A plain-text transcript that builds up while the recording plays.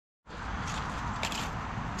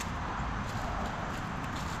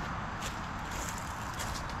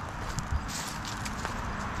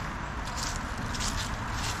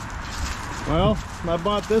Well, I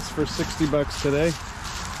bought this for 60 bucks today.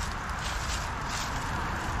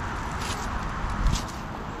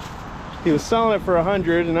 He was selling it for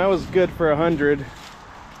 100 and I was good for 100.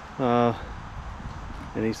 And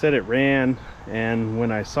he said it ran, and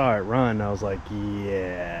when I saw it run, I was like,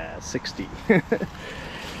 yeah, 60.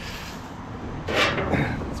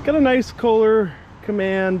 It's got a nice Kohler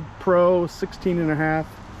Command Pro 16.5.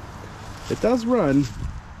 It does run.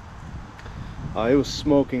 It was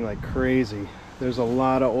smoking like crazy. There's a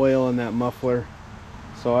lot of oil in that muffler,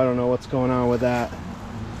 so I don't know what's going on with that,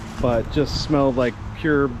 but it just smelled like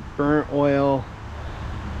pure burnt oil.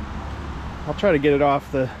 I'll try to get it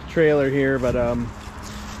off the trailer here, but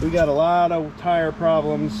we got a lot of tire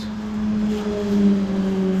problems.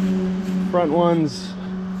 Front ones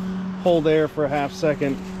hold air for a half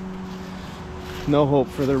second. No hope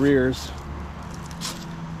for the rears.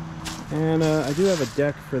 And I do have a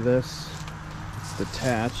deck for this. It's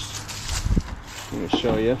detached. I'm going to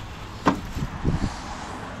show you.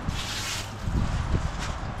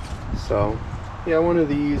 So, yeah, one of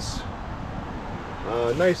these.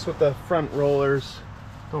 Nice with the front rollers.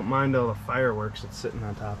 Don't mind all the fireworks it's sitting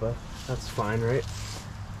on top of. That's fine, right?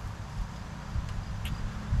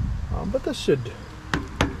 But this should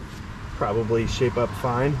probably shape up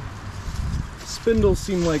fine. Spindles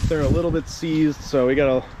seem like they're a little bit seized, so we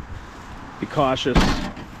gotta be cautious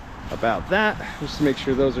about that, just to make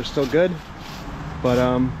sure those are still good. But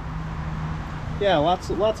yeah, lots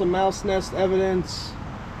of mouse nest evidence.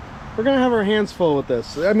 We're gonna have our hands full with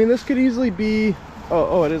this. I mean, this could easily be,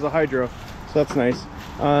 oh, it is a hydro, so that's nice.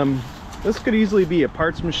 This could easily be a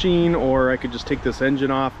parts machine, or I could just take this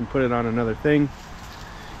engine off and put it on another thing.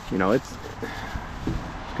 You know, it's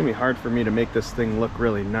gonna be hard for me to make this thing look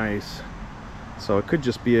really nice, so it could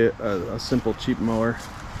just be a simple cheap mower.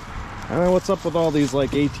 I don't know what's up with all these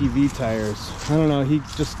like ATV tires. I don't know, he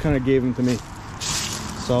just kind of gave them to me,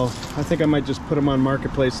 so I think I might just put them on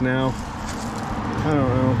Marketplace now. I don't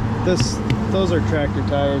know. Those are tractor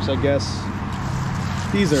tires, I guess.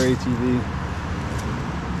 These are ATV.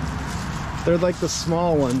 They're like the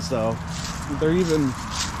small ones though. They're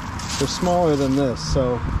smaller than this,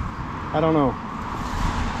 so I don't know.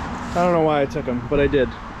 I don't know why I took them, but I did.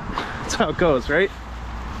 That's how it goes, right?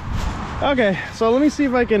 Okay, so let me see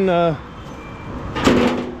if I can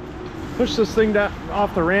push this thing down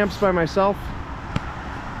off the ramps by myself.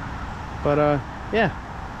 But yeah,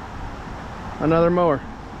 another mower.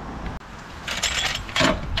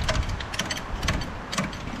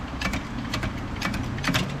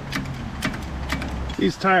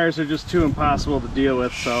 These tires are just too impossible to deal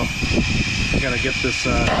with, so I gotta get this,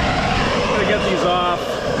 gotta get these off.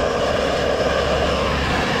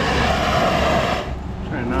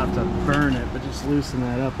 Try not to burn it, but just loosen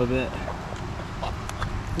that up a bit.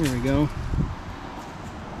 There we go.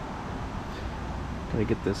 Gotta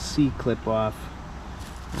get this C-clip off.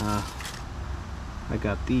 I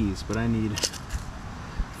got these, but I need a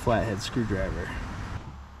flathead screwdriver.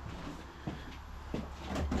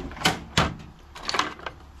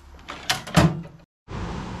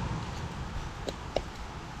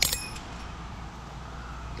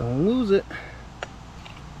 Don't lose it.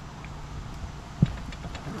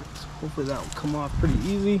 So hopefully that will come off pretty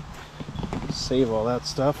easy. Save all that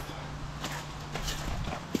stuff.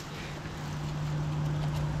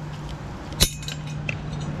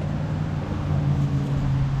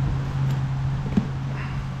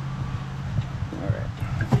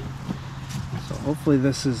 Hopefully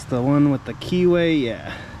this is the one with the keyway.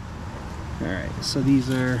 Yeah. Alright, so these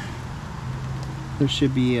are, there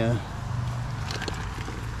should be a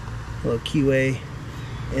little keyway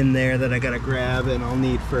in there that I gotta grab and I'll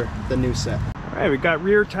need for the new set. Alright, we got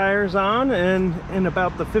rear tires on, and in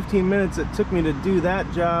about the 15 minutes it took me to do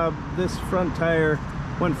that job, this front tire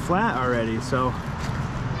went flat already, so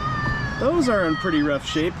those are in pretty rough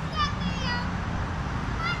shape.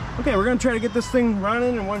 Okay, we're gonna try to get this thing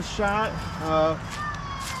running in one shot.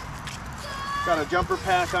 Got a jumper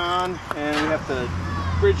pack on, and we have to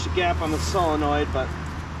bridge the gap on the solenoid, but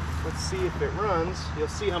let's see if it runs. You'll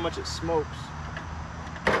see how much it smokes.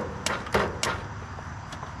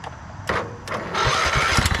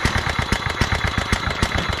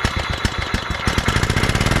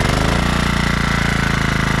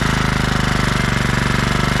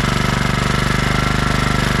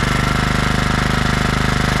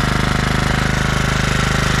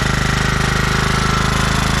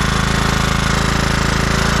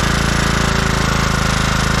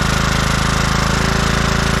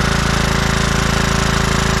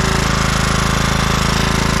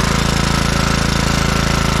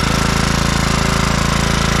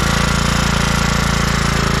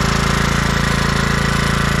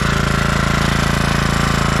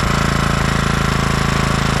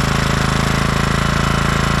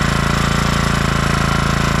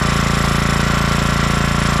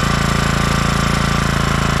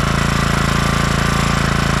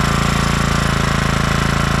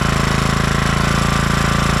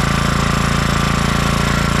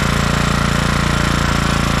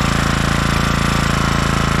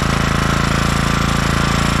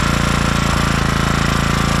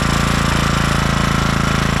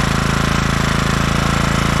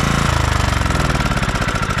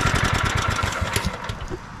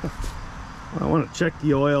 want to check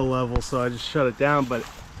the oil level, so I just shut it down, but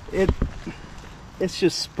it's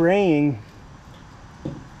just spraying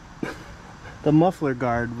the muffler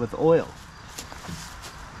guard with oil.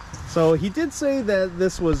 So he did say that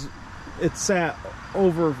it sat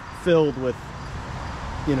overfilled with,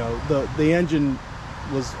 you know, the engine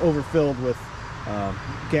was overfilled with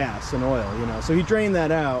gas and oil, you know, so he drained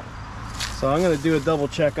that out. So I'm going to do a double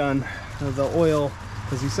check on the oil,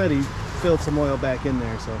 because he said he filled some oil back in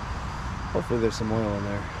there, so hopefully there's some oil in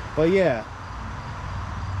there. But yeah,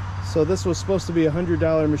 so this was supposed to be a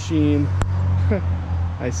 $100 machine.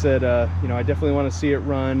 I said, you know, I definitely want to see it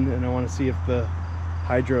run, and I want to see if the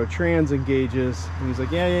hydro trans engages. And he's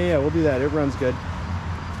like, yeah, we'll do that. It runs good.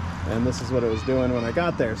 And this is what it was doing when I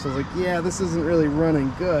got there. So I was like, yeah, this isn't really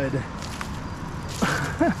running good.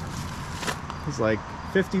 It's like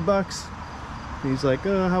 50 bucks. And he's like,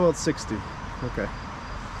 oh, how about 60? Okay.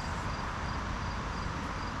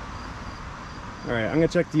 All right, I'm gonna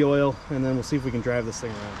check the oil, and then we'll see if we can drive this thing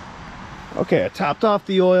around. Okay, I topped off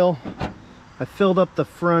the oil. I filled up the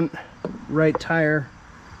front right tire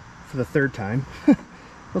for the third time.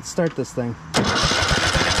 Let's start this thing.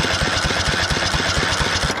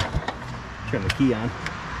 Turn the key on.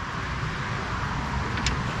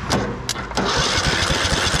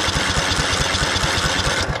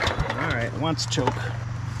 All right, it wants to choke.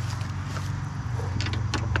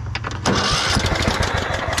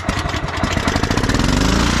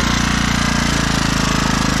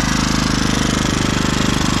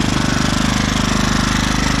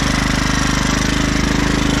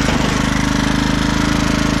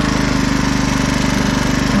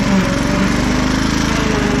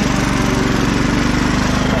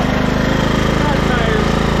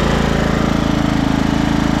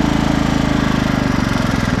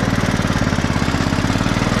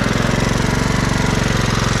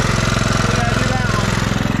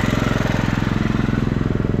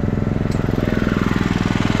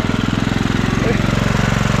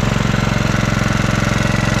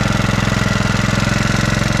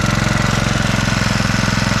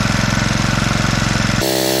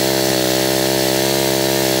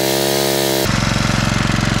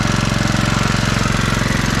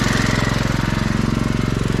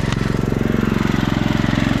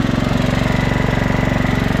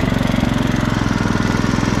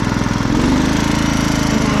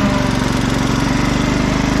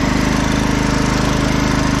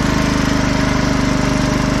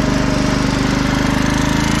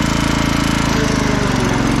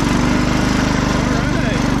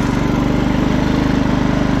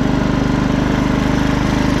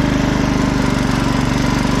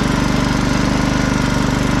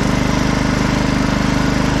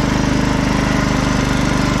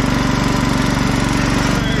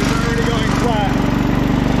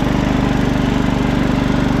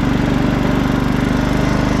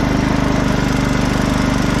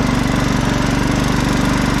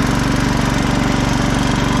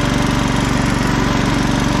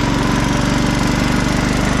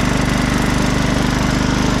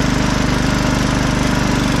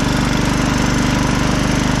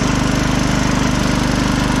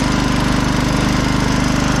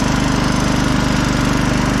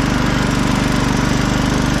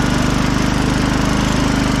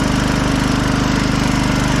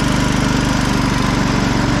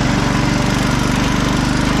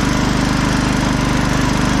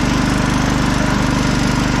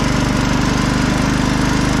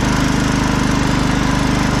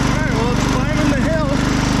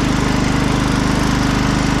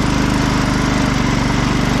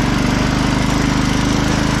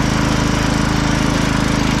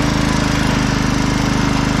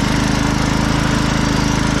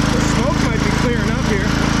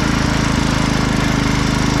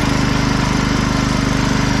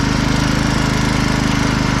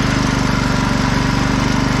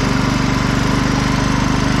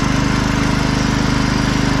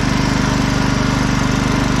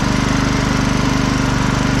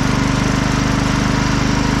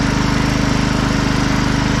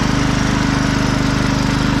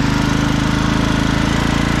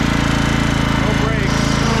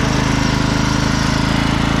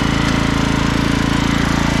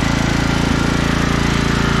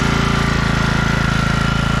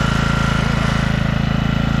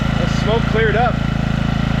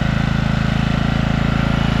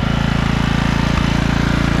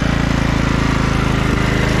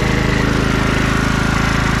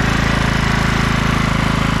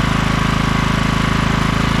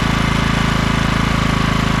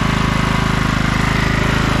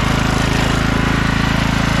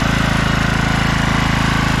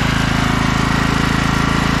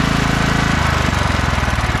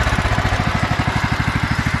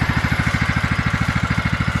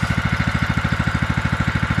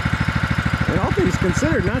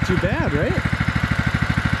 considered not too bad, right?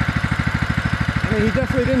 I mean, he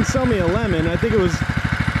definitely didn't sell me a lemon. I think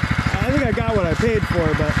I got what I paid for,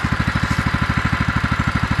 but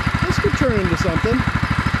this could turn into something.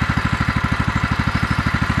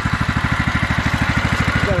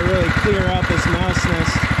 Gotta really clear out this mouse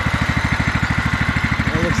nest.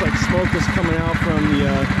 It looks like smoke is coming out from the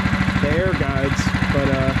air guides, but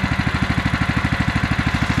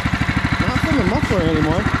not from the muffler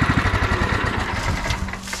anymore.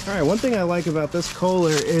 Alright, one thing I like about this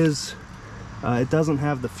Kohler is it doesn't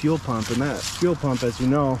have the fuel pump, and that fuel pump, as you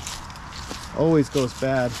know, always goes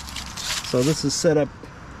bad. So this is set up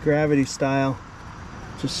gravity style,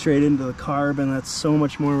 just straight into the carb, and that's so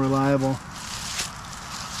much more reliable.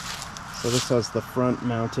 So this has the front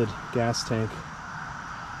mounted gas tank.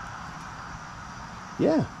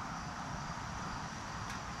 Yeah.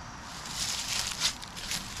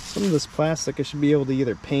 Some of this plastic I should be able to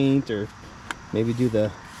either paint or maybe do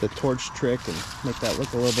the torch trick and make that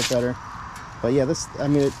look a little bit better. But yeah, this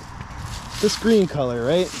green color,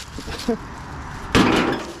 right?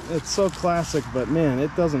 It's so classic, but man,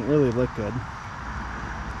 it doesn't really look good.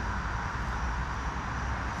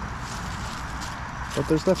 But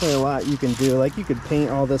there's definitely a lot you can do. Like, you could paint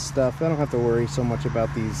all this stuff. I don't have to worry so much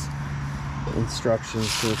about these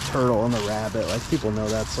instructions to the turtle and the rabbit. Like, people know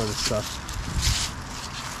that sort of stuff.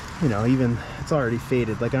 You know, even it's already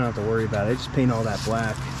faded. Like, I don't have to worry about it. I just paint all that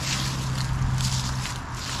black.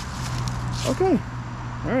 Okay.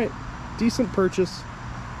 Alright. Decent purchase.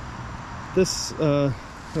 This,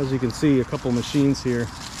 as you can see, a couple machines here.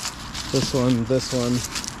 This one.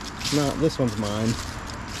 No, this one's mine.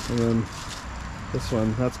 And then this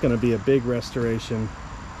one, that's going to be a big restoration,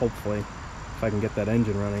 hopefully, if I can get that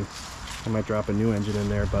engine running. I might drop a new engine in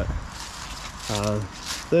there, but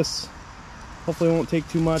this hopefully won't take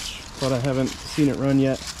too much, but I haven't seen it run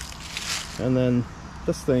yet. And then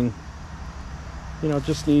this thing, you know,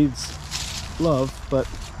 just needs love, but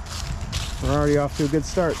we're already off to a good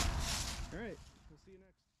start. All right, we'll see you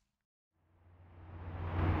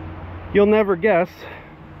next. You'll never guess,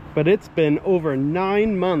 but it's been over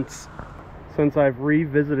 9 months since I've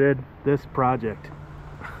revisited this project.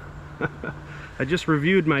 I just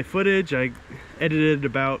reviewed my footage. I edited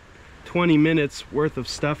about 20 minutes worth of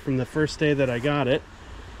stuff from the first day that I got it,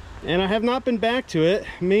 and I have not been back to it.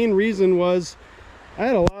 Main reason was I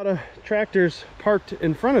had a lot of tractors parked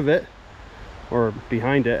in front of it, or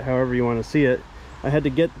behind it, however you want to see it. I had to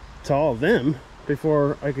get to all of them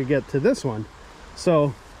before I could get to this one.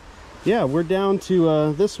 So yeah, we're down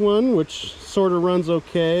to this one, which sort of runs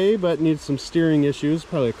okay, but needs some steering issues,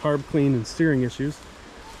 probably a carb clean and steering issues.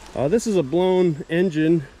 This is a blown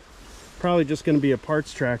engine, probably just going to be a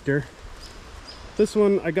parts tractor. This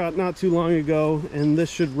one I got not too long ago, and this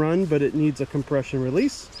should run, but it needs a compression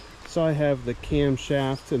release. So I have the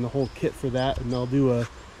camshaft and the whole kit for that, and I'll do a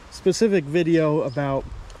specific video about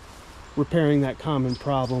repairing that common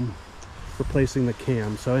problem, replacing the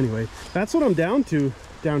cam. So anyway, that's what I'm down to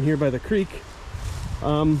down here by the creek.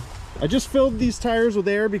 I just filled these tires with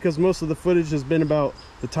air because most of the footage has been about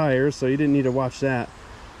the tires, so you didn't need to watch that.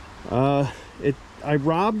 I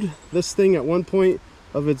robbed this thing at one point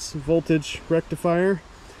of its voltage rectifier,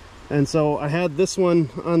 and so I had this one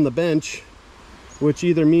on the bench, which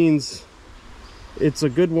either means it's a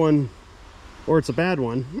good one or it's a bad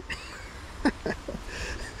one.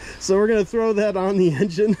 So we're gonna throw that on the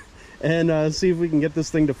engine and see if we can get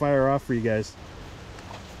this thing to fire off for you guys.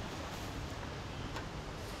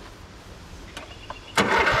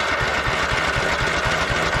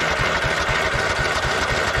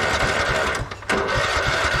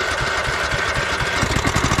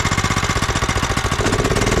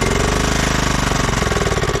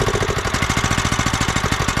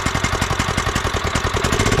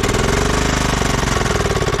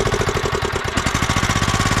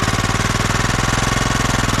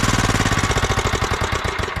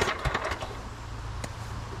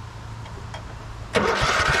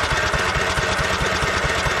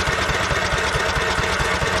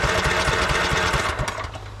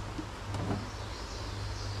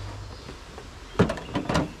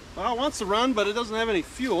 Well, it wants to run, but it doesn't have any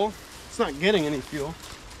fuel. It's not getting any fuel.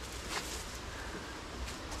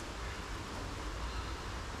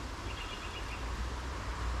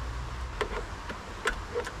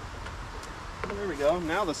 There we go.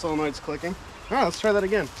 Now the solenoid's clicking. All right, let's try that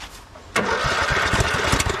again.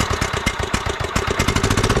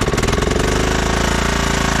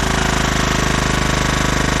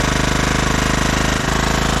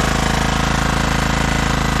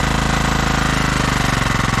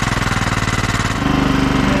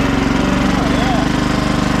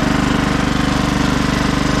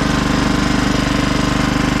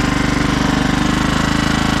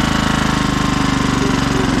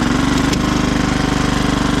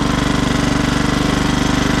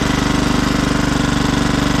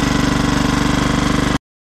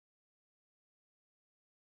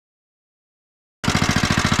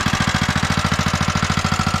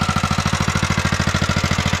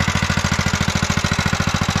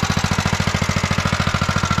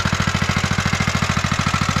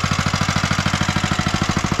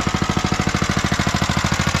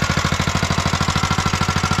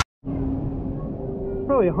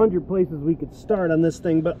 100 places we could start on this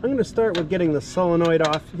thing, but I'm going to start with getting the solenoid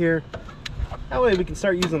off here. That way we can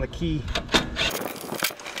start using the key.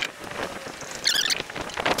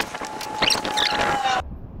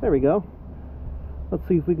 There we go. Let's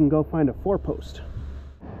see if we can go find a 4-post.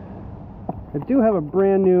 I do have a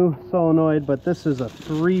brand new solenoid, but this is a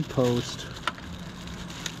 3-post.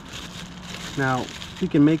 Now, we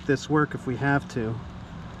can make this work if we have to,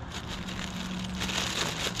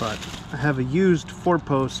 but I have a used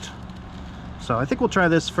 4-post, so I think we'll try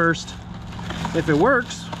this first. If it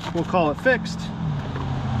works, we'll call it fixed.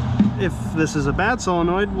 If this is a bad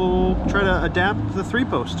solenoid, we'll try to adapt the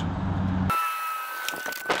 3-post.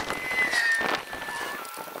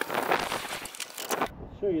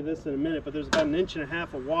 I'll show you this in a minute, but there's about 1.5 inches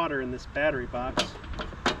of water in this battery box.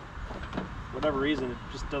 For whatever reason, it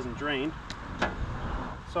just doesn't drain.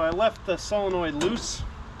 So I left the solenoid loose.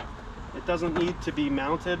 It doesn't need to be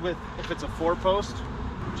mounted with if it's a 4-post.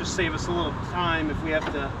 Just save us a little time if we have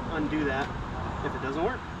to undo that if it doesn't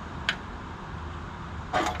work.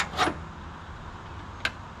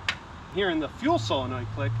 Hearing the fuel solenoid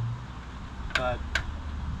click, but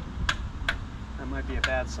that might be a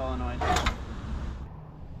bad solenoid.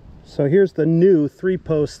 So here's the new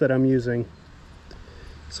 3-post that I'm using.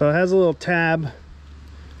 So it has a little tab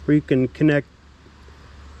where you can connect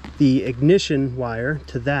the ignition wire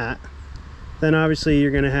to that. Then obviously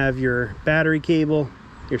you're going to have your battery cable,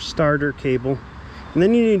 your starter cable, and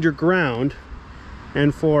then you need your ground.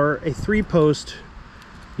 And for a 3-post,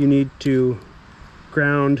 you need to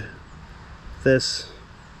ground this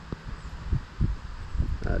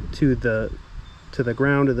to the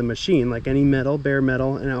ground of the machine, like any metal, bare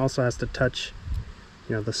metal, and it also has to touch,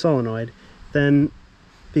 you know, the solenoid. Then,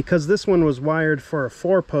 because this one was wired for a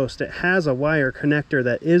 4-post, it has a wire connector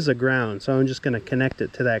that is a ground, so I'm just going to connect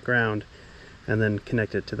it to that ground and then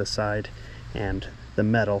connect it to the side and the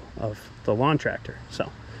metal of the lawn tractor.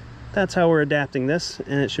 So that's how we're adapting this,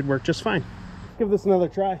 and it should work just fine. Let's give this another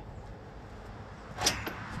try.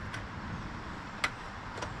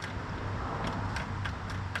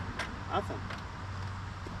 Nothing.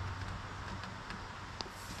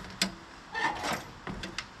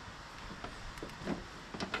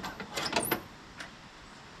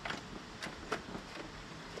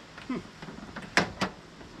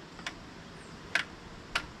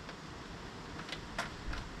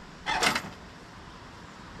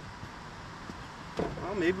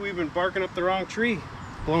 Well, maybe we've been barking up the wrong tree.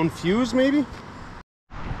 Blown fuse, maybe?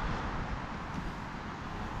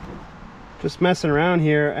 Just messing around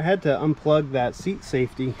here. I had to unplug that seat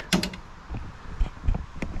safety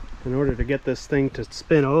in order to get this thing to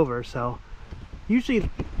spin over. So usually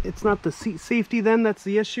it's not the seat safety then that's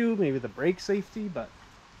the issue, maybe the brake safety, but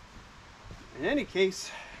in any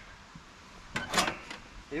case,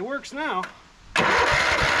 it works now.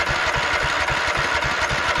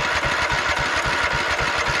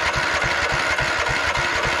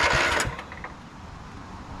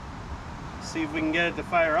 See if we can get it to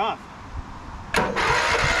fire off.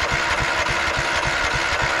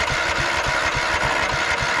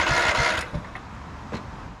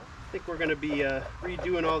 I think we're going to be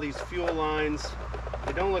redoing all these fuel lines.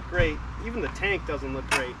 They don't look great. Even the tank doesn't look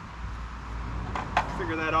great.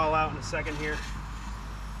 Figure that all out in a second here.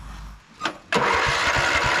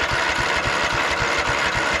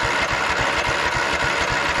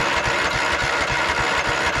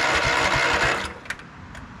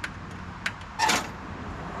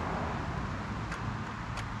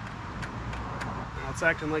 It's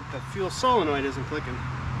acting like the fuel solenoid isn't clicking.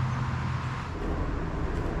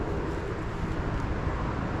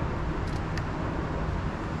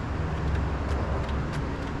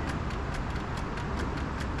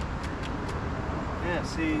 Yeah,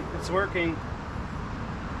 see, it's working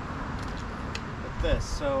with this.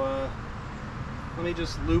 So let me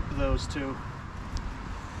just loop those two.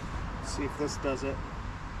 See if this does it.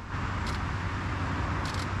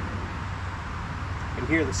 I can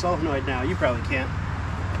hear the solenoid now. You probably can't.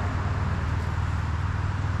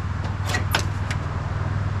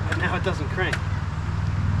 Now it doesn't crank.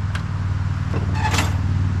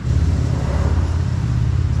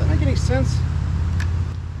 Does that make any sense?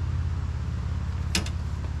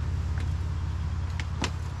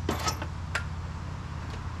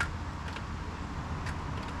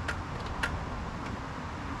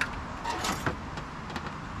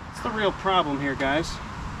 That's the real problem here, guys.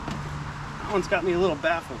 That one's got me a little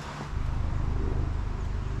baffled.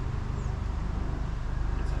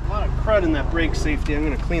 A lot of crud in that brake safety. I'm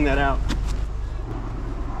going to clean that out.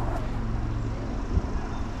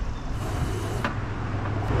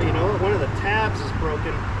 Well, you know, one of the tabs is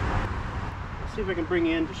broken. Let's see if I can bring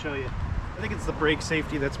you in to show you. I think it's the brake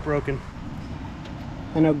safety that's broken.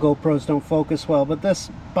 I know GoPros don't focus well, but this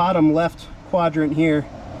bottom left quadrant here,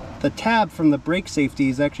 the tab from the brake safety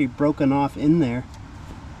is actually broken off in there.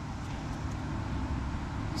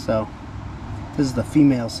 So this is the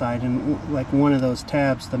female side, and like one of those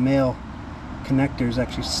tabs, the male connector is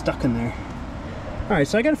actually stuck in there. All right,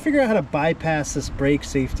 so I got to figure out how to bypass this brake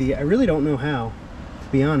safety. I really don't know how, to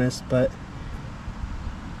be honest, but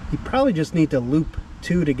you probably just need to loop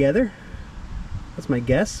two together. That's my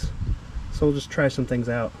guess. So we'll just try some things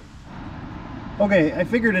out. Okay, I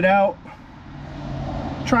figured it out.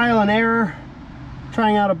 Trial and error,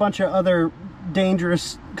 trying out a bunch of other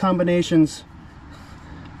dangerous combinations.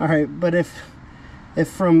 All right, but if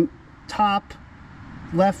from top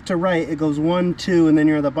left to right it goes 1, 2, and then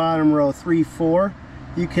you're at the bottom row 3, 4,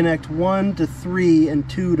 you connect 1 to 3 and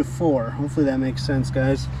 2 to 4. Hopefully that makes sense,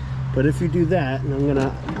 guys. But if you do that, and I'm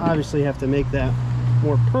gonna obviously have to make that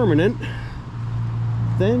more permanent,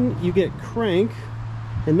 then you get crank,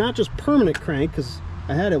 and not just permanent crank, because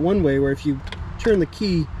I had it one way where if you turn the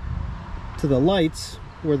key to the lights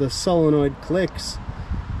where the solenoid clicks,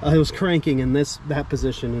 it was cranking in that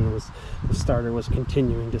position, and the starter was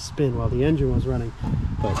continuing to spin while the engine was running.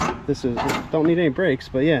 But this don't need any brakes,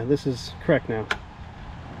 but yeah, this is correct now.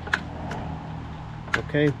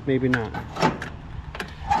 Okay, maybe not.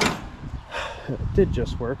 It did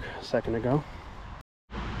just work a second ago.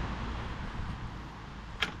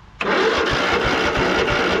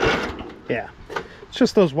 Yeah, it's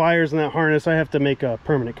just those wires in that harness. I have to make a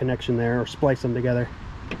permanent connection there or splice them together.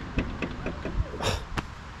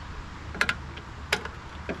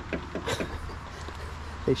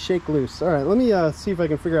 They shake loose. All right, let me see if I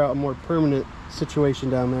can figure out a more permanent situation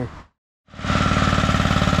down there.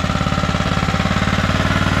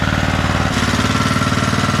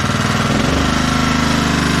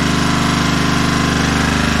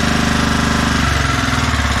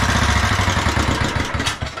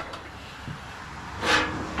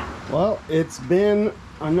 Well, it's been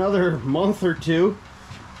another month or two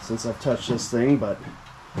since I've touched this thing, but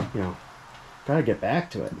you know, gotta get back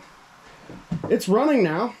to it. It's running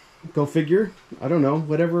now. Go figure. I don't know,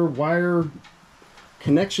 whatever wire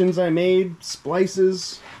connections I made,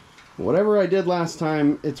 splices, whatever I did last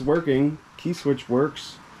time, it's working. Key switch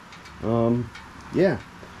works. Yeah,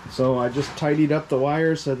 so I just tidied up the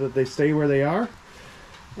wires so that they stay where they are,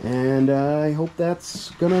 and I hope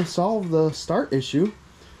that's gonna solve the start issue.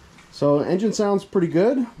 So engine sounds pretty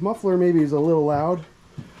good. Muffler maybe is a little loud.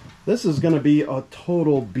 This is going to be a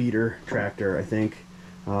total beater tractor, I think.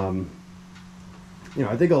 You know,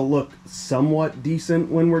 I think it'll look somewhat decent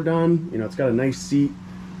when we're done. You know, it's got a nice seat,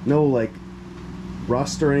 no like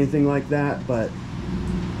rust or anything like that, but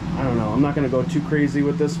I don't know. I'm not going to go too crazy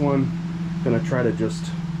with this one. I'm going to try to just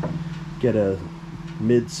get a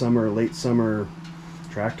mid-summer, late summer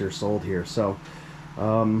tractor sold here. So,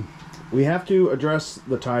 we have to address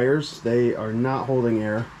the tires. They are not holding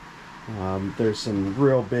air. There's some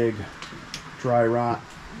real big dry rot,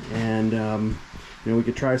 and you know, we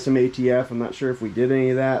could try some ATF. I'm not sure if we did any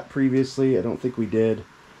of that previously. I don't think we did.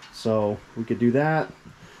 So we could do that.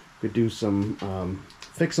 We could do some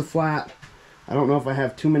fix-a-flat. I don't know if I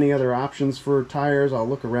have too many other options for tires. I'll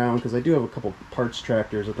look around because I do have a couple parts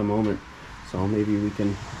tractors at the moment. So maybe we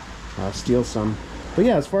can steal some. But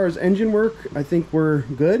yeah, as far as engine work, I think we're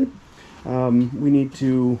good. We need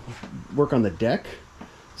to work on the deck.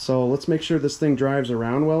 So let's make sure this thing drives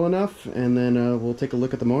around well enough, and then we'll take a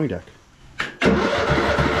look at the mowing deck.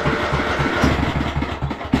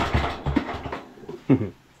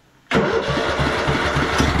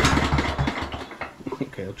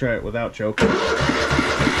 Okay, I'll try it without choke.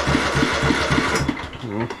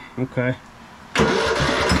 Okay.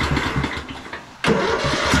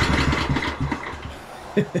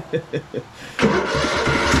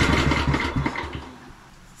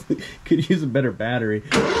 Could use a better battery.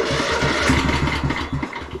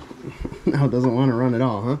 Now it doesn't want to run at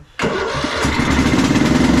all, huh?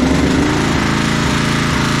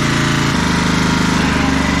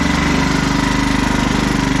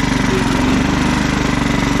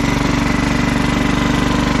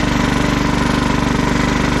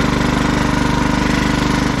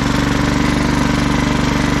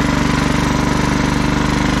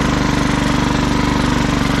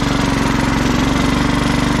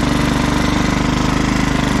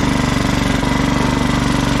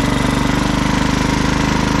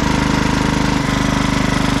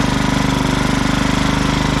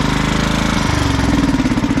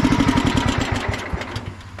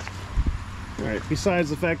 Besides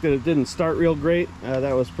the fact that it didn't start real great,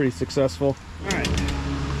 that was pretty successful. All right,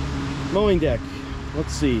 mowing deck.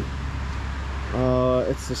 Let's see.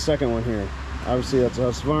 It's the second one here. Obviously that's a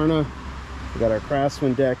Husqvarna. We got our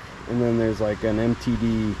Craftsman deck, and then there's like an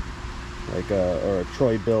MTD, or a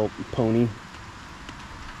Troy built pony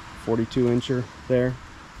 42 incher there.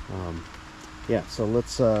 Yeah, so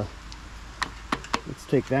let's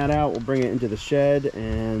take that out. We'll bring it into the shed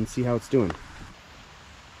and see how it's doing.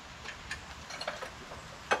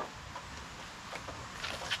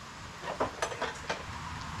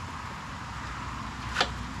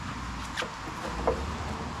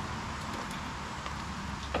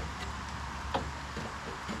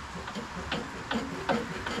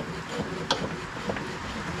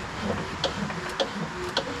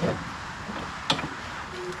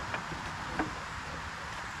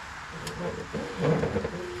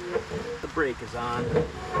 The brake is on,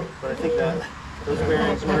 but I think that those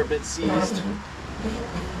bearings were a bit seized. That's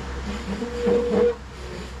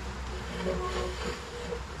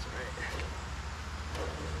right.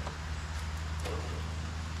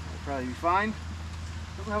 That'll probably be fine.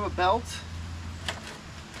 Doesn't have a belt.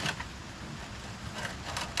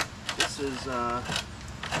 This is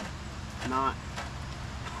not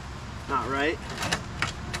right.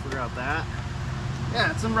 Figure out that.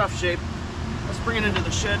 Yeah, it's in rough shape. Let's bring it into the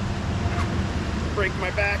shed. Break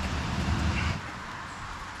my back.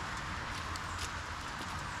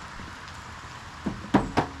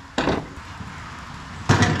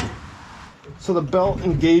 So the belt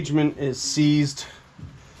engagement is seized,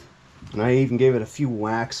 and I even gave it a few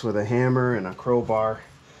whacks with a hammer and a crowbar.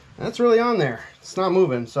 And that's really on there. It's not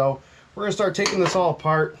moving, so we're gonna start taking this all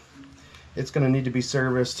apart. It's gonna need to be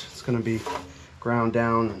serviced. It's gonna be ground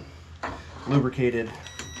down and lubricated.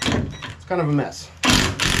 It's kind of a mess.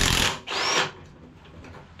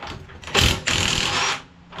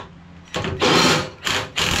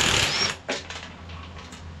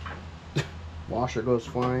 Washer goes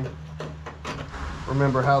flying.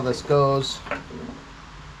 Remember how this goes.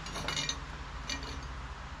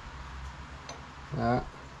 That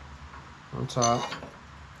on top.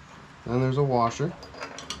 Then there's a washer.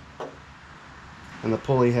 And the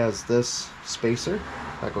pulley has this spacer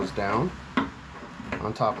that goes down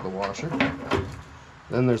on top of the washer.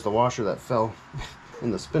 Then there's the washer that fell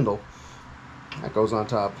in the spindle. That goes on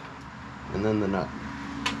top. And then the nut.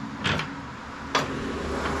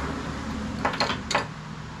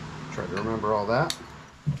 Try to remember all that.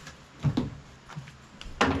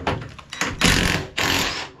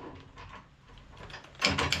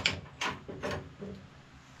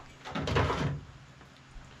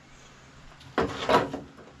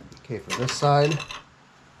 Okay, for this side,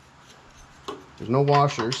 there's no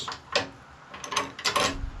washers.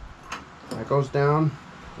 That goes down.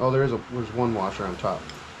 Oh, there's one washer on top.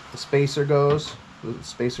 The spacer goes, the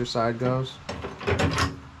spacer side goes,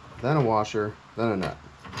 then a washer, then a nut.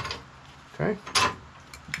 Okay.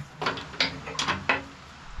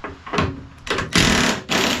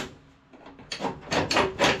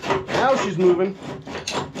 Now she's moving.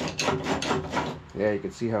 Yeah, you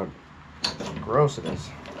can see how gross it is.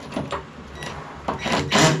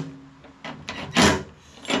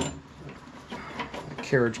 The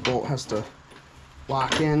carriage bolt has to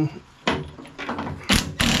lock in. There we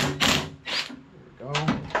go.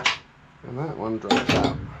 And that one drops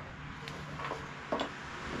out.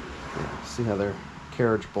 See how they're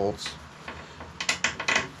carriage bolts.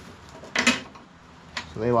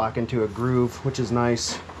 So they lock into a groove, which is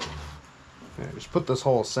nice. Yeah, just put this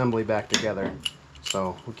whole assembly back together.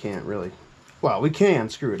 So we can't really, well, we can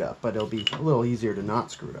screw it up, but it'll be a little easier to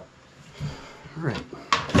not screw it up. All right.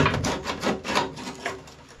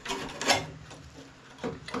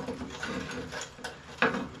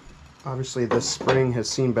 Obviously this spring has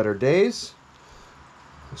seen better days.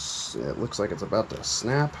 It looks like it's about to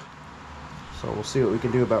snap. So we'll see what we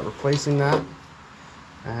can do about replacing that.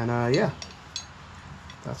 And yeah,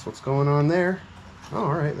 that's what's going on there. Oh,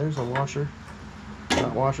 all right, there's a washer.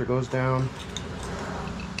 That washer goes down.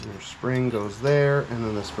 Your spring goes there, and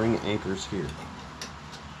then the spring anchors here.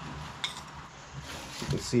 You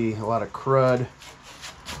can see a lot of crud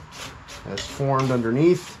has formed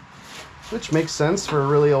underneath, which makes sense for a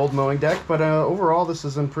really old mowing deck, but overall this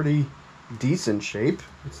is in pretty decent shape.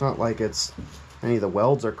 It's not like it's any of the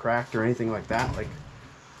welds are cracked or anything like that. Like,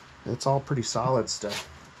 it's all pretty solid stuff.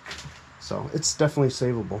 So it's definitely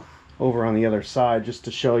savable. Over on the other side, just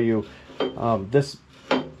to show you, this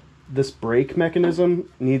brake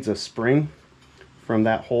mechanism needs a spring from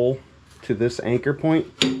that hole to this anchor point,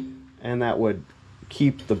 and that would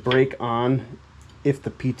keep the brake on if the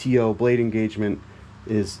PTO blade engagement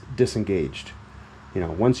is disengaged. You know,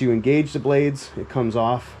 once you engage the blades, it comes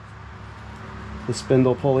off the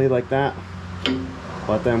spindle pulley like that.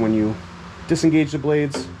 But then when you disengage the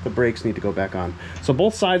blades, the brakes need to go back on. So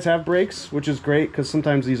both sides have brakes, which is great because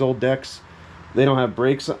sometimes these old decks, they don't have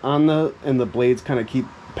brakes on and the blades kind of keep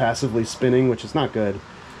passively spinning, which is not good.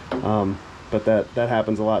 But that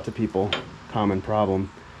happens a lot to people, common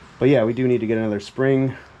problem. But yeah, we do need to get another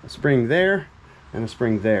spring, a spring there and a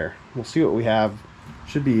spring there. We'll see what we have.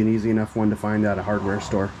 Should be an easy enough one to find at a hardware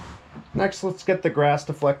store. Next, let's get the grass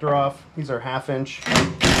deflector off. These are 1/2 inch.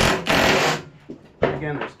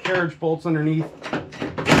 Again, there's carriage bolts underneath.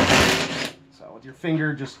 So with your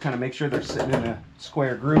finger, just kind of make sure they're sitting in a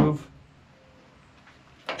square groove.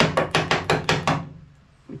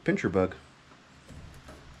 Pincher bug.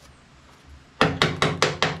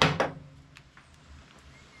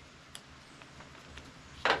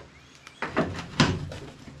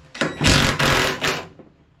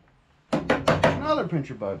 Another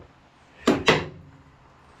pincher bug.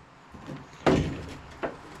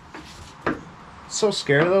 So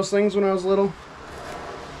scared of those things when I was little.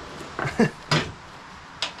 I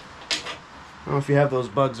don't know if you have those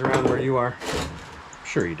bugs around where you are. I'm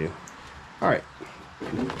sure you do. Alright.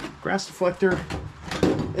 Grass deflector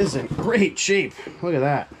is in great shape. Look at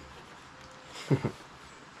that.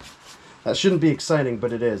 That shouldn't be exciting,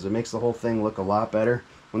 but it is. It makes the whole thing look a lot better.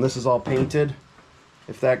 When this is all painted,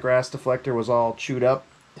 if that grass deflector was all chewed up,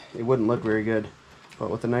 it wouldn't look very good.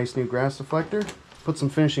 But with a nice new grass deflector, put some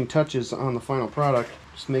finishing touches on the final product,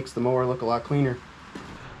 just makes the mower look a lot cleaner.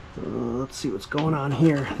 Let's see what's going on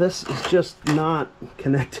here. This is just not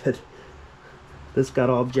connected. This got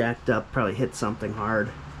all jacked up, probably hit something hard,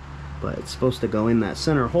 but it's supposed to go in that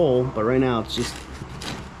center hole, but right now it's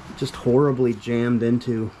just horribly jammed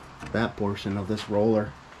into that portion of this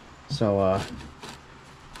roller. So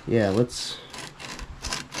yeah, let's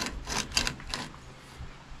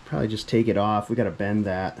probably just take it off. We got to bend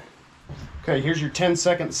that. Okay, here's your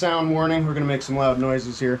 10-second sound warning. We're gonna make some loud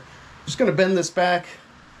noises here. Just gonna bend this back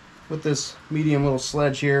with this medium little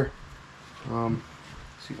sledge here.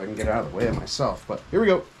 See if I can get out of the way of myself, but here we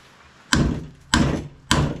go.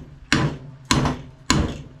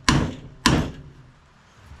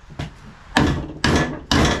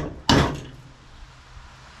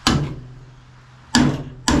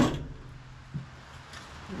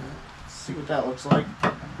 Let's see what that looks like.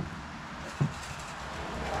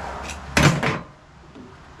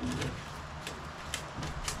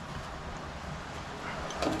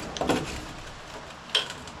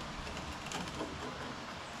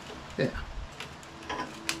 Yeah.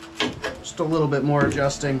 Just a little bit more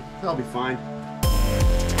adjusting. That'll be fine.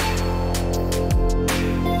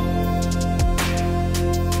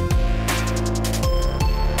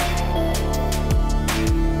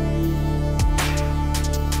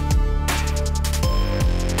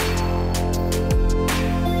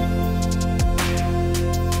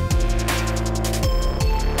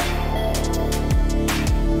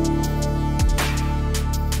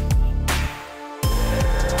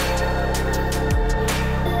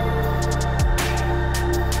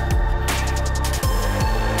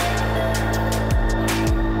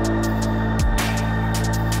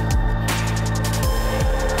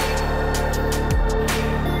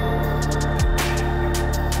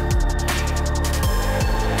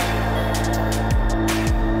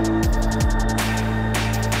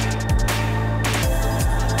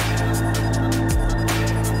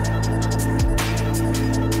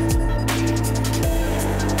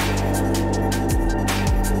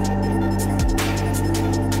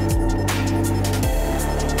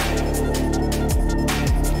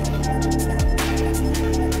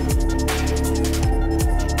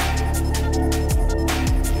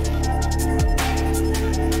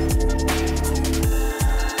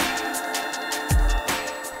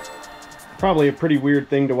 Probably a pretty weird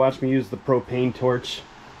thing to watch me use the propane torch,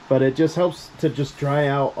 but it just helps to just dry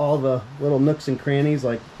out all the little nooks and crannies,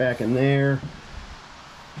 like back in there.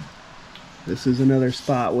 This is another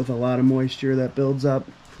spot with a lot of moisture that builds up,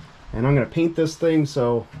 and I'm going to paint this thing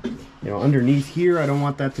so, you know, underneath here I don't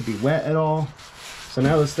want that to be wet at all. So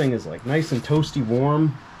now this thing is like nice and toasty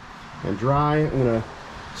warm and dry. I'm going to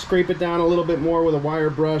scrape it down a little bit more with a wire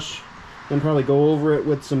brush, then probably go over it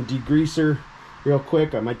with some degreaser real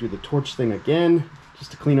quick. I might do the torch thing again just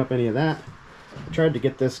to clean up any of that. I tried to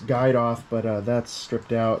get this guide off, but that's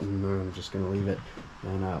stripped out, and I'm just going to leave it.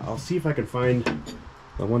 And I'll see if I can find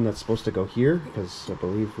the one that's supposed to go here, because I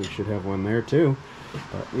believe we should have one there too,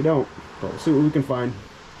 but we don't. But we'll see what we can find.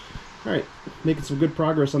 Alright, making some good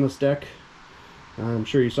progress on this deck. I'm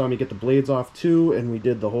sure you saw me get the blades off too, and we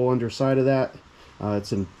did the whole underside of that.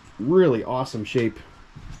 It's in really awesome shape.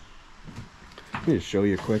 Let me just show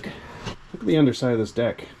you quick. Look at the underside of this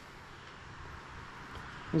deck. It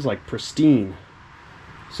was like pristine.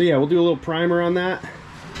 So yeah, we'll do a little primer on that.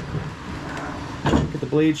 Get the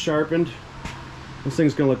blade sharpened. This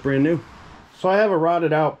thing's gonna look brand new. So I have a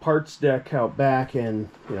rotted out parts deck out back, and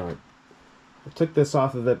you know, I took this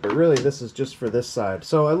off of it, but really this is just for this side.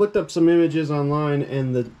 So I looked up some images online,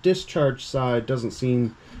 and the discharge side doesn't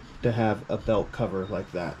seem to have a belt cover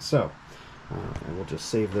like that. So I will just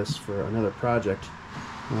save this for another project.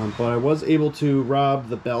 But I was able to rob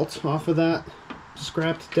the belt off of that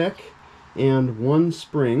scrapped deck and one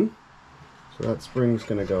spring. So that spring's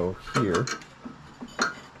gonna go here.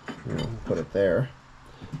 I'll put it there.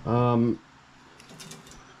 Let's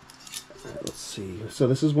see. So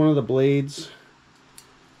this is one of the blades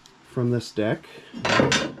from this deck.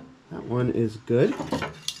 That one is good,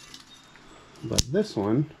 but this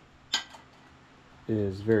one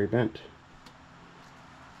is very bent.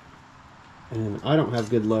 And I don't have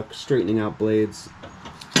good luck straightening out blades.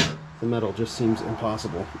 The metal just seems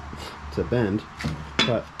impossible to bend.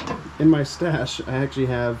 But in my stash, I actually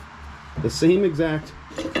have the same exact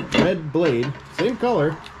red blade, same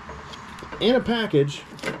color, and a package.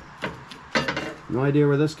 No idea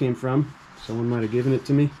where this came from. Someone might have given it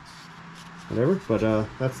to me. Whatever, but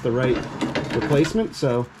that's the right replacement.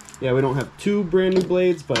 So yeah, we don't have two brand new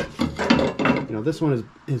blades, but you know, this one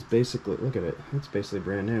is basically, look at it, it's basically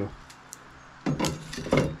brand new.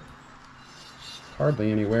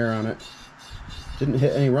 Hardly any wear on it. Didn't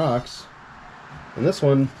hit any rocks. And this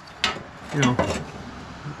one, you know,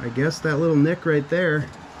 I guess that little nick right there,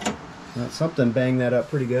 something banged that up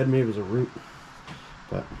pretty good. Maybe it was a root.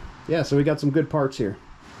 But yeah, so we got some good parts here.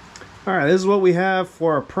 Alright, this is what we have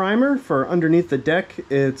for a primer for underneath the deck.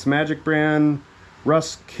 It's Magic Brand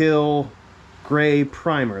Rust Kill Gray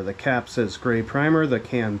Primer. The cap says gray primer, the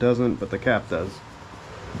can doesn't, but the cap does.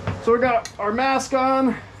 So we got our mask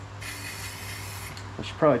on. I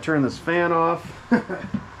should probably turn this fan off.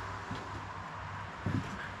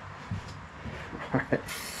 Alright,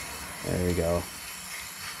 there you go.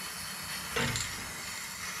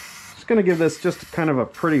 Just gonna give this just kind of a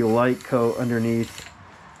pretty light coat underneath.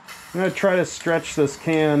 I'm gonna try to stretch this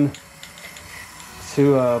can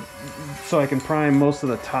to so I can prime most of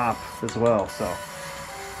the top as well, so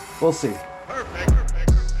we'll see. Perfect.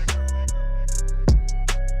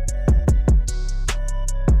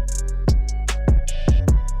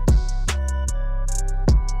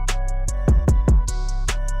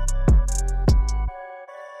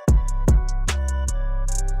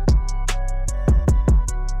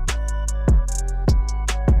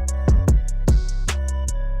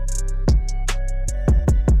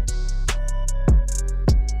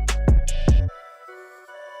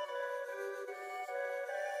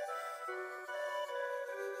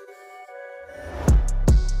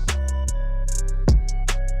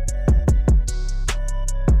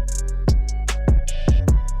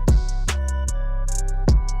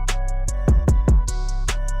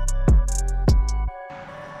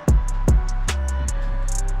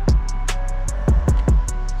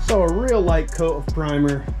 So a real light coat of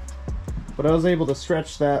primer, but I was able to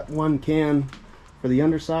stretch that one can for the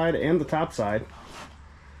underside and the top side.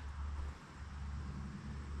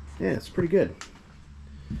 Yeah, it's pretty good.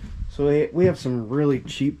 So we have some really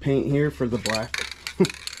cheap paint here for the black.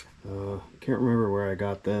 Can't remember where I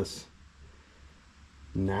got this.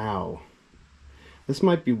 Now, this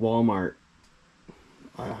might be Walmart.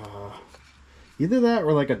 Either that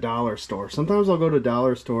or like a dollar store. Sometimes I'll go to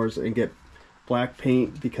dollar stores and get black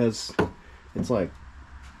paint because it's like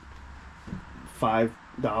 $5,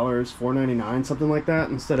 $4.99, something like that,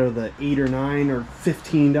 instead of the $8 or $9 or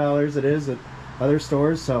 $15 it is at other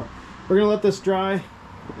stores. So we're gonna let this dry,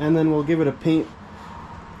 and then we'll give it a paint.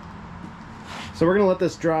 So we're gonna let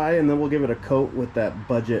this dry, and then we'll give it a coat with that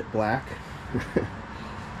budget black.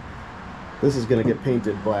 This is gonna get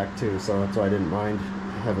painted black too, so that's why I didn't mind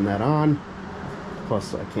having that on.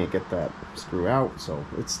 Plus I can't get that screw out, so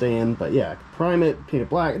it's staying. But yeah, prime it, paint it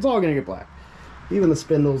black, it's all gonna get black. Even the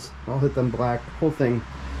spindles, I'll hit them black. Whole thing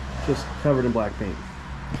just covered in black paint.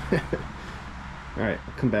 Alright,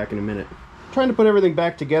 I'll come back in a minute. Trying to put everything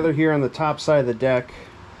back together here on the top side of the deck.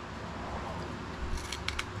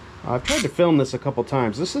 I've tried to film this a couple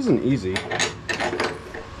times. This isn't easy.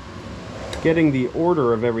 Getting the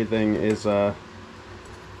order of everything is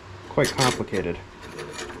quite complicated.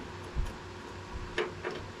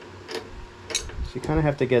 So you kind of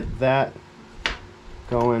have to get that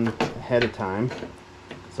going ahead of time,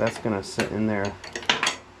 because that's going to sit in there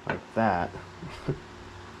like that.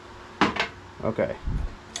 Okay,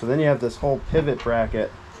 so then you have this whole pivot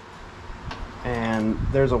bracket, and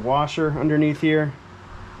there's a washer underneath here.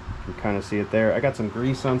 You can kind of see it there. I got some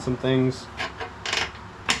grease on some things.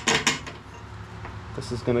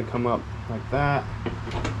 This is going to come up like that.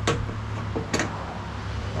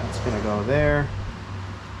 That's going to go there.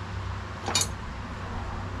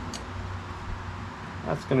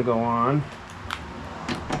 That's going to go on.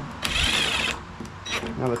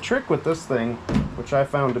 Now the trick with this thing, which I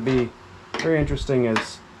found to be very interesting,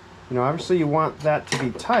 is, you know, obviously you want that to be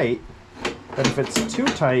tight, but if it's too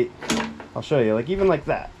tight, I'll show you, like even like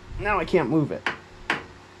that. Now I can't move it.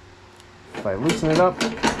 If I loosen it up,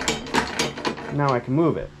 now I can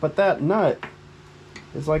move it. But that nut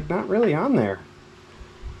is like not really on there.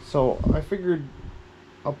 So I figured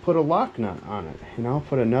I'll put a lock nut on it. You know,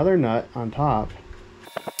 put another nut on top.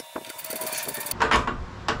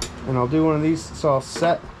 And I'll do one of these, so I'll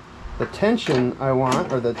set the tension I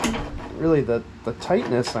want, or the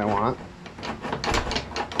tightness I want.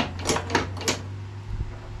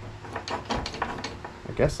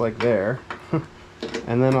 I guess like there.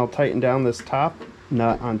 And then I'll tighten down this top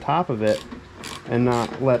nut on top of it and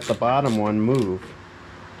not let the bottom one move.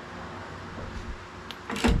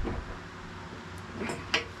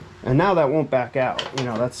 And now that won't back out. You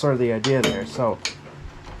know, that's sort of the idea there. So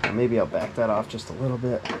maybe I'll back that off just a little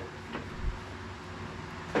bit.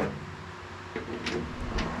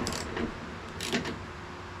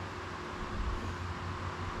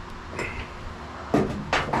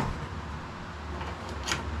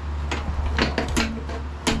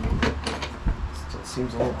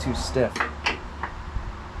 Seems a little too stiff. I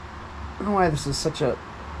don't know why this is such a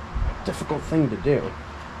difficult thing to do.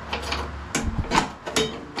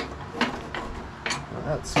 Well,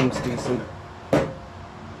 that seems decent.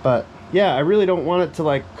 But yeah, I really don't want it to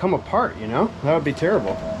like come apart, you know? That would be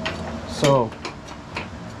terrible. So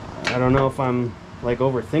I don't know if I'm like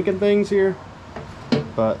overthinking things here,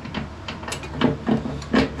 but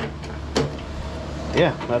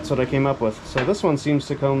yeah, that's what I came up with. So this one seems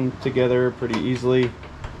to come together pretty easily.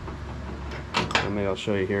 Maybe I'll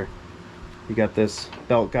show you here. You got this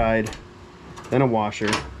belt guide, then a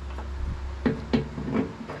washer,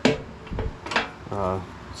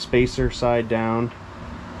 spacer side down,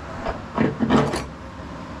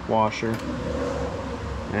 washer,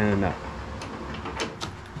 and a nut.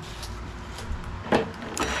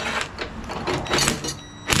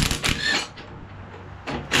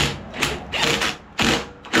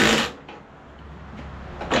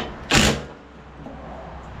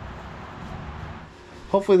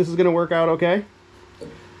 Hopefully this is going to work out okay.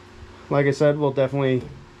 Like I said, we'll definitely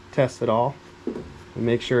test it all and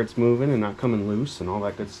make sure it's moving and not coming loose and all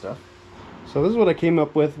that good stuff. So this is what I came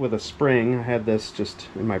up with a spring. I had this just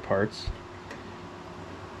in my parts.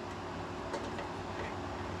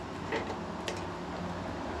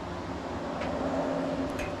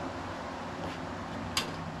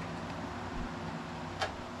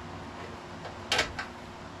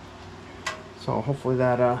 So hopefully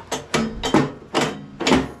that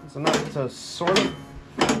is enough to sort of,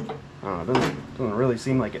 I don't know, it doesn't really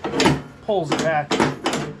seem like it pulls it back.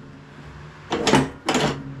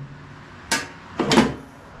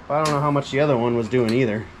 But I don't know how much the other one was doing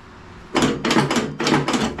either.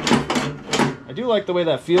 I do like the way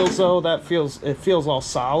that feels though. It feels all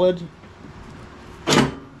solid.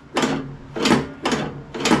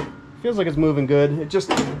 Feels like it's moving good. It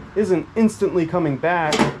just isn't instantly coming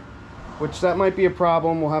back, which that might be a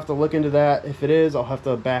problem. We'll have to look into that. If it is, I'll have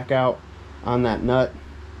to back out on that nut.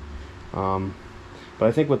 But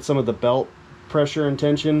I think with some of the belt pressure and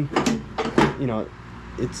tension, you know,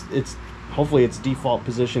 it's hopefully its default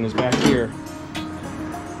position is back here.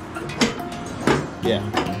 Yeah.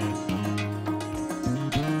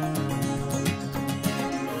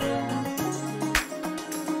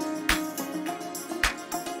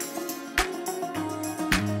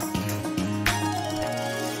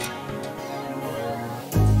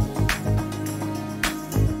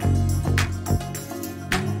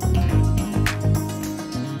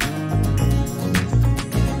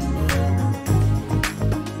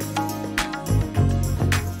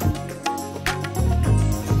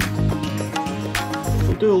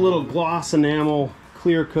 Do a little gloss enamel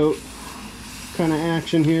clear coat kind of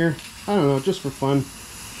action here. I don't know, just for fun.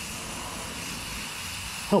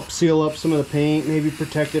 Help seal up some of the paint, maybe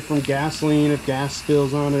protect it from gasoline if gas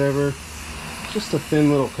spills on it ever. Just a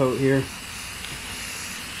thin little coat here.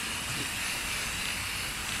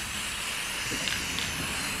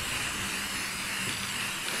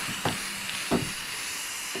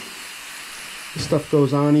 This stuff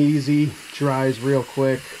goes on easy, dries real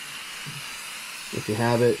quick. If you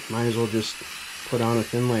have it, might as well just put on a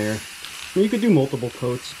thin layer. I mean, you could do multiple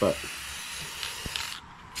coats, but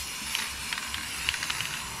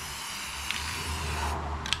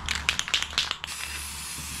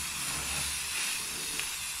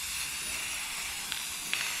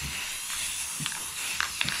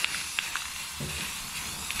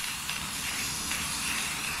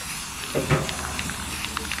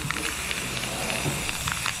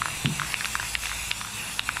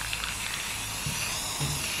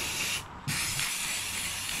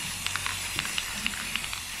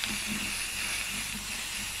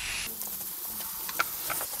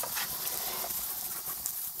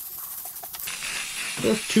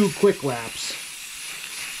Just 2 quick laps.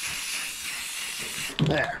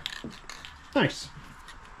 There. Nice.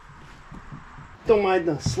 Don't mind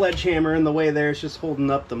the sledgehammer in the way there. It's just holding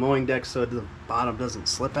up the mowing deck so the bottom doesn't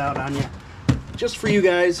slip out on you. Just for you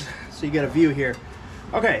guys, so you get a view here.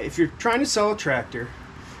 Okay, if you're trying to sell a tractor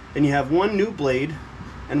and you have 1 new blade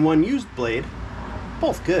and 1 used blade,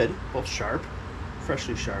 both good, both sharp,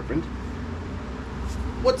 freshly sharpened,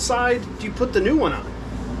 what side do you put the new one on?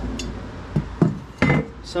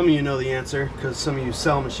 Some of you know the answer, because some of you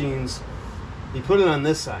sell machines. You put it on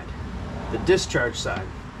this side, the discharge side,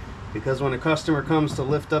 because when a customer comes to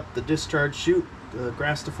lift up the discharge chute, the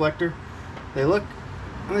grass deflector, they look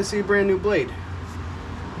and they see a brand new blade.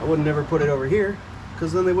 I would never put it over here,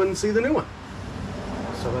 because then they wouldn't see the new one.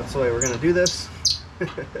 So that's the way we're going to do this.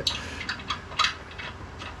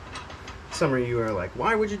 Some of you are like,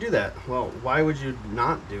 why would you do that? Well, why would you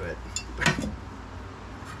not do it?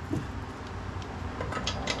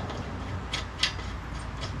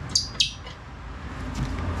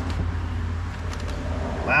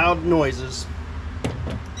 Loud noises.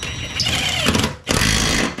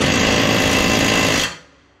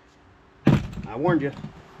 I warned you.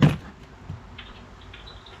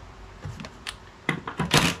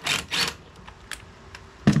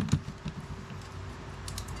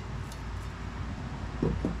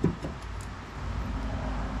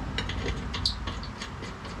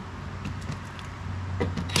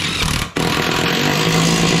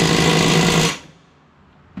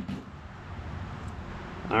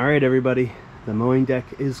 Alright everybody, the mowing deck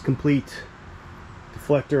is complete.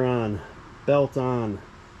 Deflector on, belt on,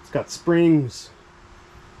 it's got springs.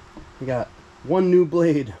 We got 1 new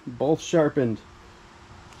blade, both sharpened,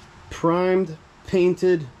 primed,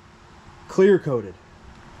 painted, clear coated.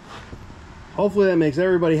 Hopefully that makes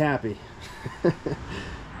everybody happy.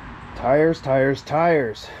 Tires, tires,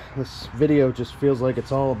 tires. This video just feels like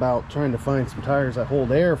it's all about trying to find some tires that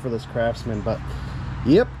hold air for this Craftsman, but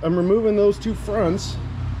yep, I'm removing those 2 fronts.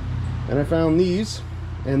 And I found these,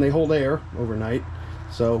 and they hold air overnight,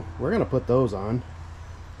 so we're gonna put those on.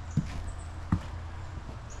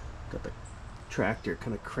 Got the tractor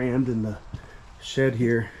kind of crammed in the shed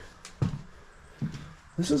here.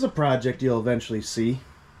 This is a project you'll eventually see.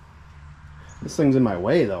 This thing's in my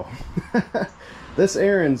way though. This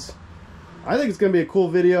errands, I think it's gonna be a cool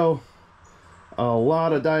video. A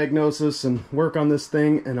lot of diagnosis and work on this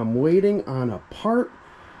thing, and I'm waiting on a part,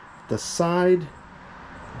 the side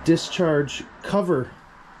discharge cover,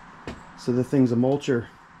 so the thing's a mulcher,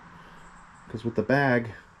 because with the bag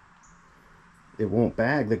it won't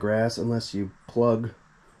bag the grass unless you plug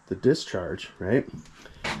the discharge, right?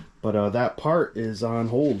 But that part is on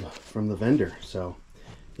hold from the vendor, so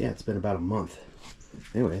yeah, it's been about a month.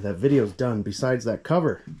 Anyway, that video's done. Besides that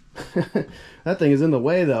cover, that thing is in the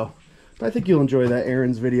way though, but I think you'll enjoy that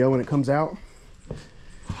errands video when it comes out.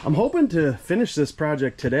 I'm hoping to finish this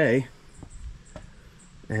project today.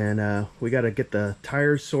 And we got to get the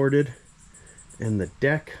tires sorted and the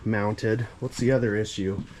deck mounted. What's the other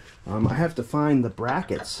issue? I have to find the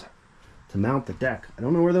brackets to mount the deck. I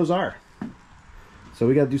don't know where those are. So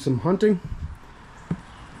we got to do some hunting.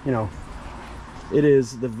 You know, it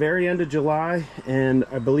is the very end of July, and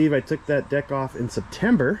I believe I took that deck off in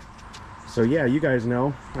September. So yeah, you guys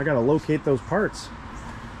know, I got to locate those parts.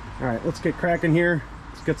 All right, let's get cracking here.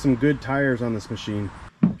 Let's get some good tires on this machine.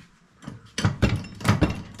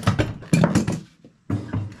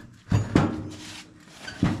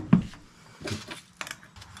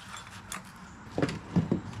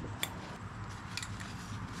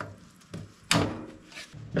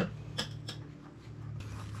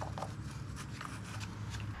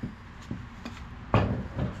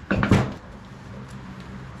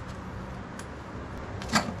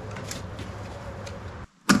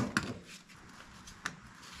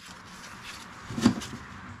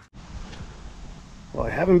 Well, I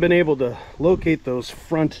haven't been able to locate those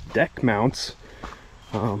front deck mounts.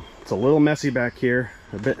 It's a little messy back here,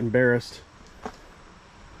 a bit embarrassed.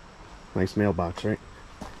 Nice mailbox, right?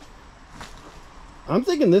 I'm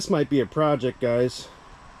thinking this might be a project, guys.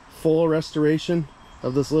 Full restoration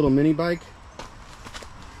of this little mini bike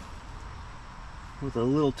with a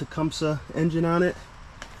little Tecumseh engine on it.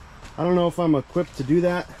 I don't know if I'm equipped to do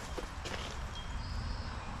that.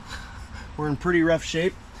 We're in pretty rough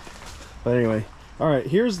shape, but anyway. All right,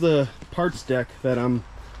 here's the parts deck that I'm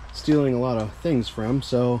stealing a lot of things from.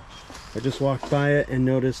 So I just walked by it and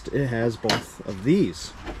noticed it has both of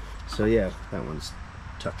these. So yeah, that one's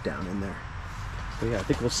tucked down in there. So yeah, I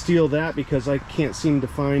think we'll steal that because I can't seem to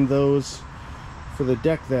find those for the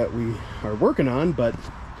deck that we are working on. But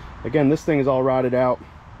again, this thing is all rotted out.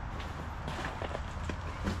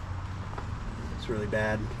 It's really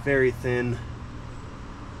bad, very thin.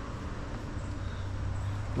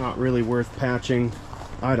 Not really worth patching,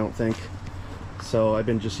 I don't think. So I've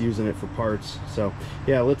been just using it for parts. So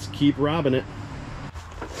yeah, let's keep robbing it.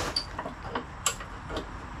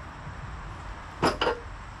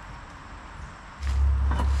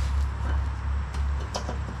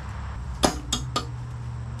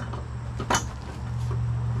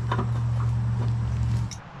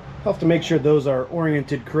 I'll have to make sure those are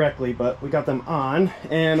oriented correctly, but we got them on.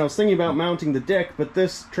 And I was thinking about mounting the deck, but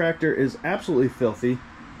this tractor is absolutely filthy.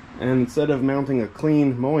 And instead of mounting a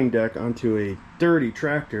clean mowing deck onto a dirty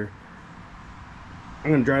tractor,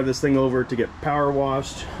 I'm going to drive this thing over to get power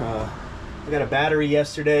washed. I got a battery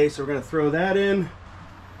yesterday, so we're going to throw that in.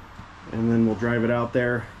 And then we'll drive it out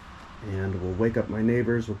there. And we'll wake up my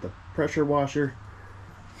neighbors with the pressure washer.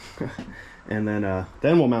 And then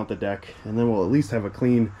we'll mount the deck. And then we'll at least have a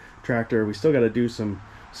clean tractor. We still got to do some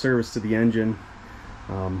service to the engine.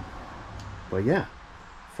 But yeah,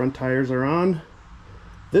 front tires are on.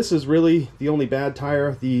 This is really the only bad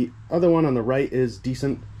tire. The other one on the right is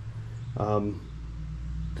decent.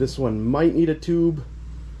 This one might need a tube,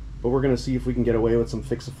 but we're gonna see if we can get away with some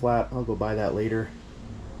fix-a-flat. I'll go buy that later,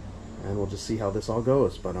 and we'll just see how this all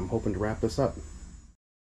goes, but I'm hoping to wrap this up.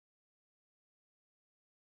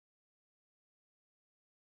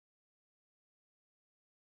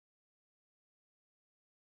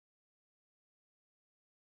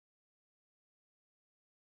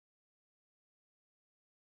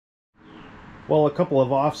 Well, a couple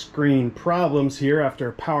of off-screen problems here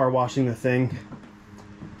after power washing the thing.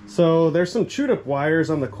 So there's some chewed up wires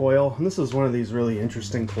on the coil, and this is one of these really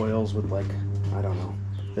interesting coils with, like, I don't know,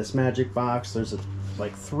 this magic box. There's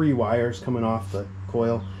like 3 wires coming off the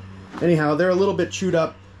coil. Anyhow, they're a little bit chewed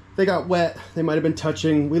up. They got wet. They might have been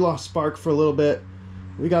touching. We lost spark for a little bit.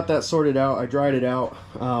 We got that sorted out. I dried it out.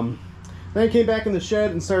 Then I came back in the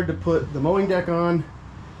shed and started to put the mowing deck on.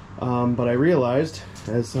 But I realized,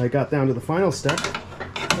 as I got down to the final step,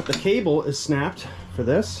 that the cable is snapped for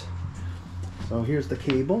this. So here's the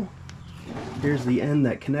cable. Here's the end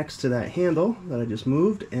that connects to that handle that I just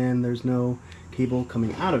moved, and there's no cable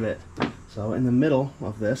coming out of it. So in the middle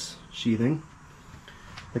of this sheathing,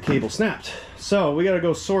 the cable snapped. So we got to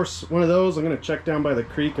go source one of those. I'm going to check down by the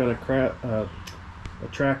creek on a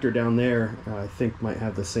tractor down there. I think might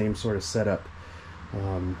have the same sort of setup.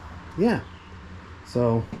 Yeah.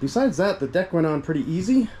 So besides that, the deck went on pretty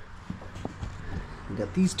easy. We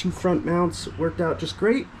got these 2 front mounts worked out just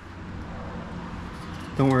great.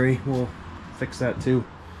 Don't worry, we'll fix that too.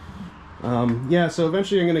 Yeah, so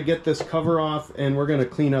eventually I'm going to get this cover off, and we're going to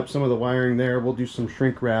clean up some of the wiring there. We'll do some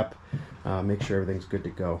shrink wrap, make sure everything's good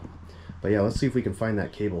to go. But yeah, let's see if we can find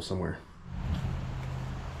that cable somewhere.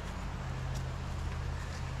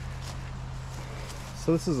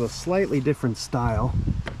 So this is a slightly different style.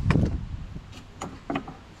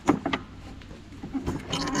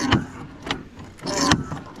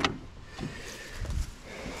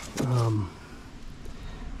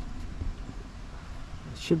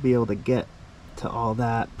 Should be able to get to all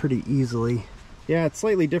that pretty easily. Yeah, it's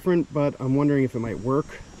slightly different, but I'm wondering if it might work.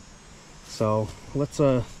 So let's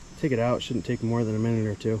take it out. Shouldn't take more than a minute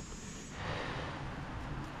or 2.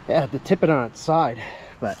 Yeah, I have to tip it on its side,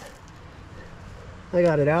 but I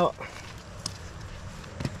got it out.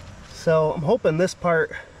 So I'm hoping this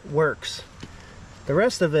part works. The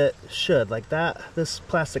rest of it should, like that. This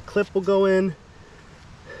plastic clip will go in,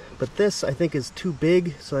 but this I think is too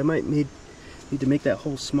big, so I might need to make that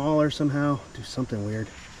hole smaller somehow, do something weird.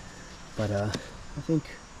 But I think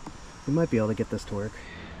we might be able to get this to work.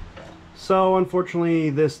 So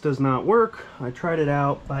unfortunately this does not work. I tried it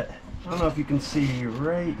out, but I don't know if you can see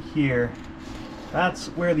right here. That's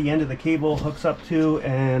where the end of the cable hooks up to,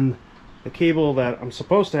 and the cable that I'm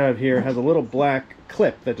supposed to have here has a little black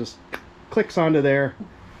clip that just clicks onto there.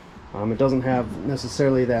 It doesn't have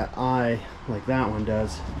necessarily that eye like that one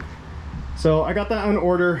does. So I got that on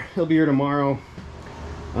order. It'll be here tomorrow,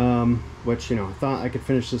 which, you know, I thought I could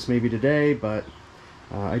finish this maybe today, but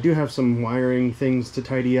I do have some wiring things to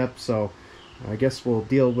tidy up, so I guess we'll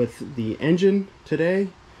deal with the engine today.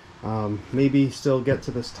 Maybe still get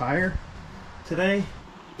to this tire today,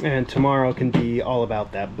 and tomorrow can be all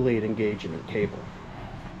about that blade engagement cable.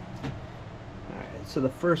 Alright, so the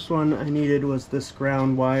first one I needed was this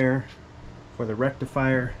ground wire for the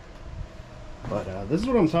rectifier. But this is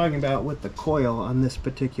what I'm talking about with the coil on this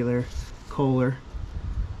particular Kohler.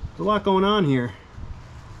 There's a lot going on here,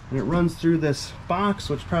 and it runs through this box,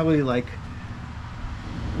 which probably like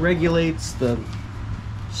regulates the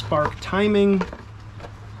spark timing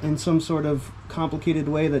in some sort of complicated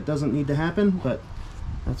way that doesn't need to happen, but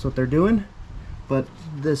that's what they're doing. but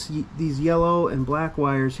these yellow and black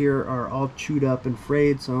wires here are all chewed up and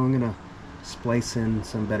frayed, so I'm gonna splice in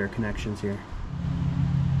some better connections here.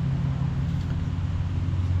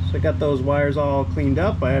 So I got those wires all cleaned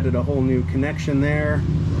up. I added a whole new connection there,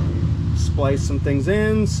 spliced some things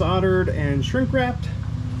in, soldered and shrink wrapped,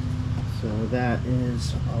 so that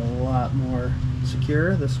is a lot more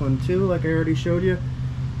secure. This one too, like I already showed you.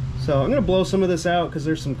 So I'm gonna blow some of this out because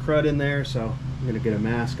there's some crud in there, so I'm gonna get a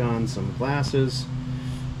mask on, some glasses,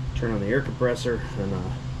 turn on the air compressor, and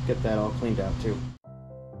get that all cleaned out too.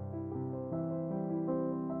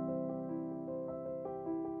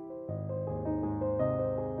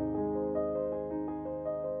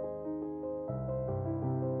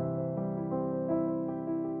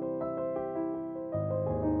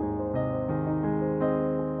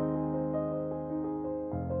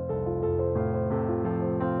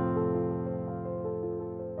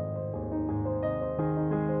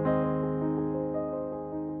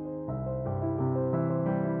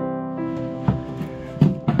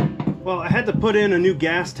 Well, I had to put in a new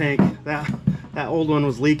gas tank. That old one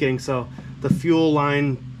was leaking, so the fuel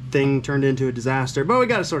line thing turned into a disaster, but we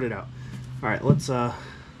got it sorted out. All right, let's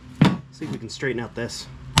see if we can straighten out this.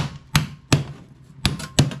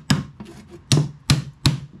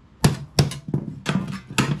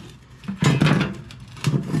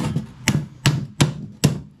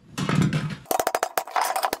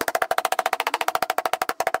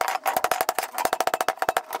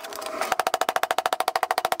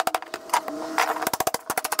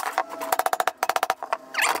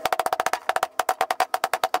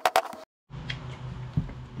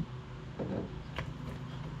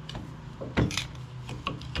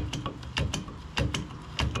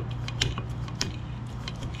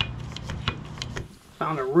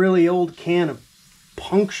 Found a really old can of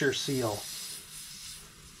puncture seal.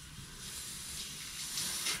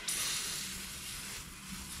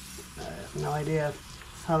 I have no idea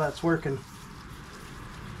how that's working.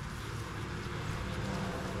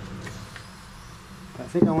 I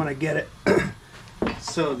think I want to get it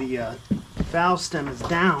so the valve stem is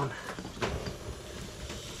down.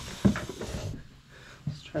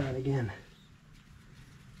 Let's try that again.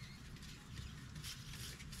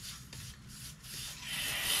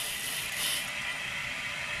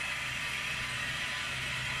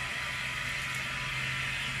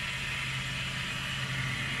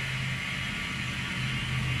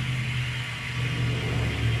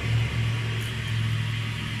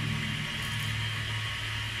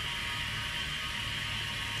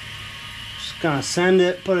 Gonna send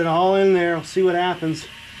it, put it all in there, we'll see what happens.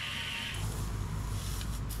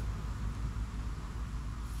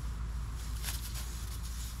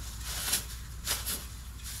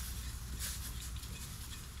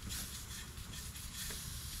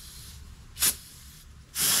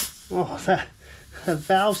 Oh, that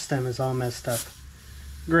valve stem is all messed up.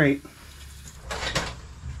 Great.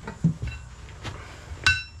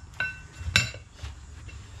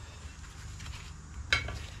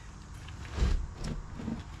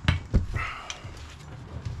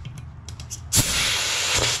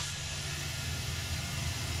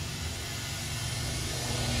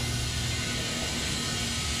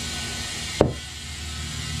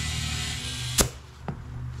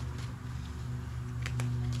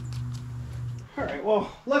 Alright,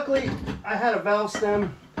 well, luckily I had a valve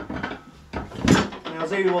stem and I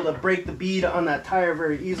was able to break the bead on that tire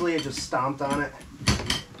very easily. I just stomped on it.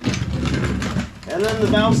 And then the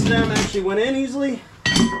valve stem actually went in easily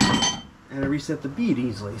and I reset the bead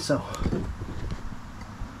easily, so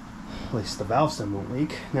at least the valve stem won't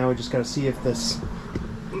leak. Now we just got to see if this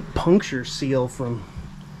puncture seal from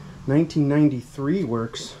 1993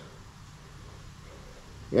 works.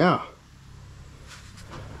 Yeah.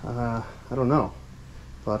 I don't know,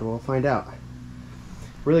 but we'll find out.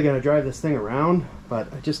 Really gonna drive this thing around,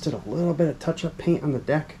 but I just did a little bit of touch-up paint on the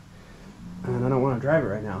deck and I don't want to drive it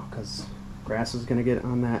right now because grass is gonna get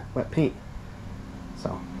on that wet paint.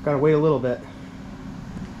 So gotta wait a little bit.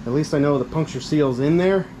 At least I know the puncture seal's in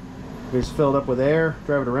there. Just fill it up with air,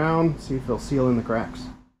 drive it around, see if it'll seal in the cracks.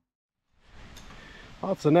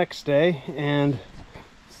 Well, it's the next day and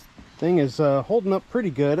thing is holding up pretty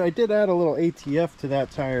good. I did add a little ATF to that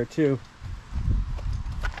tire too.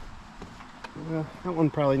 That one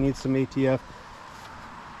probably needs some ATF.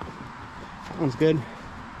 That one's good.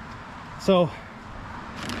 So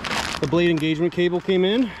the blade engagement cable came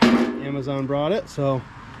in. Amazon brought it, so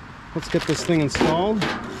let's get this thing installed.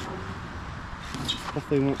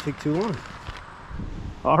 Hopefully it won't take too long.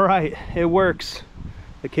 All right, it works.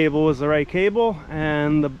 The cable was the right cable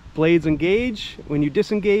and the blades engage. When you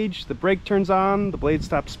disengage, the brake turns on, the blade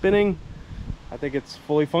stops spinning. I think it's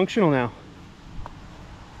fully functional now.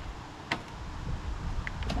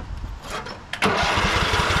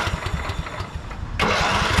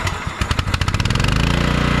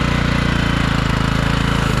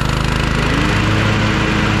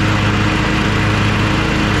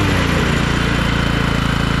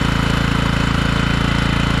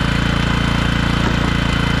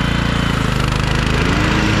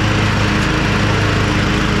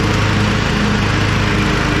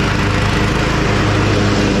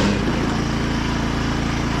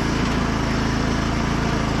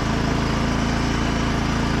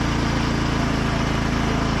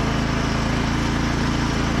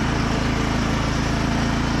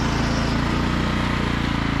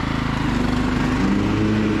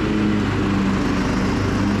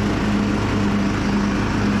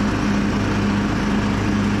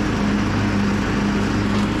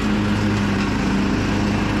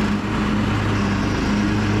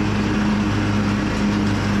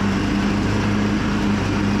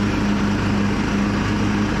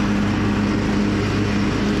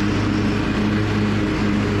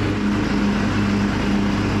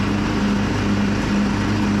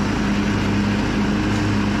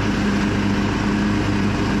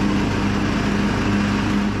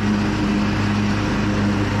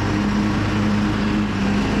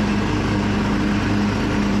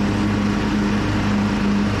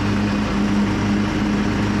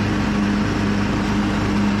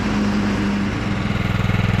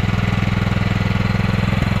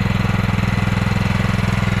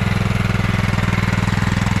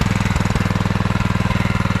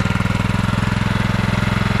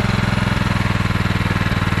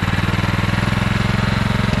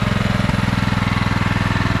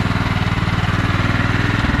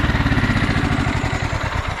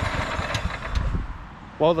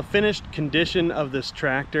 While the finished condition of this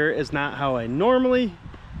tractor is not how I normally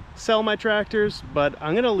sell my tractors, but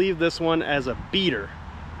I'm gonna leave this one as a beater,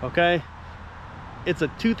 okay? It's a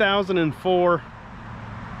 2004.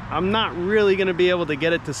 I'm not really gonna be able to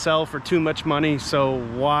get it to sell for too much money, so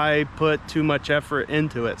why put too much effort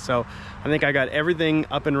into it? So I think I got everything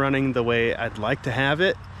up and running the way I'd like to have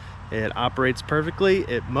it. It operates perfectly,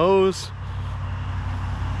 it mows,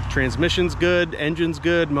 transmission's good, engine's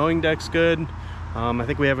good, mowing deck's good. I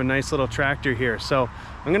think we have a nice little tractor here. So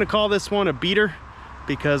I'm gonna call this one a beater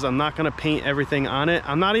because I'm not gonna paint everything on it.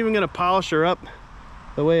 I'm not even gonna polish her up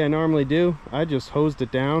the way I normally do. I just hosed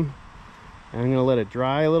it down and I'm gonna let it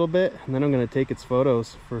dry a little bit, and then I'm gonna take its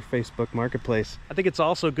photos for Facebook Marketplace. I think it's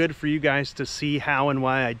also good for you guys to see how and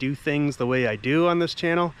why I do things the way I do on this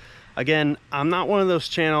channel. Again, I'm not one of those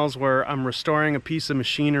channels where I'm restoring a piece of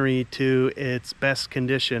machinery to its best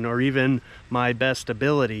condition or even my best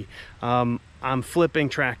ability. I'm flipping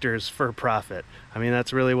tractors for profit. I mean,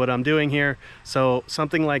 that's really what I'm doing here. So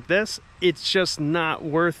something like this, it's just not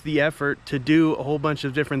worth the effort to do a whole bunch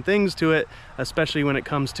of different things to it, especially when it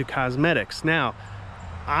comes to cosmetics. Now,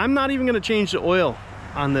 I'm not even gonna change the oil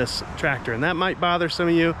on this tractor, and that might bother some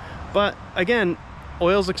of you, but again,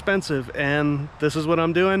 oil's expensive, and this is what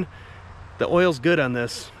I'm doing. The oil's good on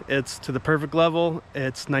this. It's to the perfect level,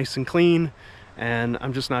 it's nice and clean, and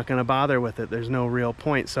I'm just not gonna bother with it. There's no real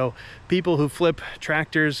point. So people who flip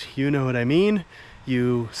tractors, you know what I mean.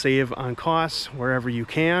 You save on costs wherever you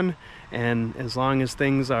can, and as long as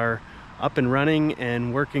things are up and running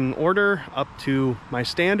and working order up to my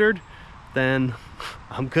standard, then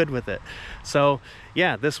I'm good with it. So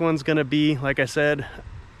yeah, this one's gonna be, like I said,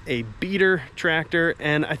 a beater tractor,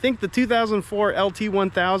 and I think the 2004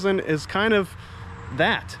 LT1000 is kind of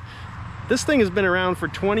that. This thing has been around for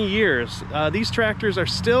 20 years. These tractors are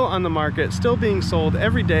still on the market, still being sold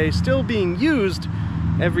every day, still being used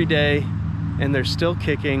every day, and they're still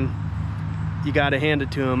kicking. You got to hand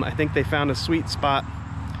it to them. I think they found a sweet spot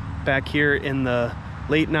back here in the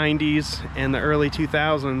late 90s and the early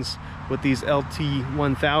 2000s with these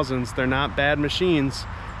LT1000s. They're not bad machines,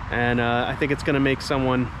 and I think it's going to make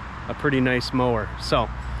someone a pretty nice mower. So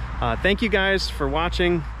thank you guys for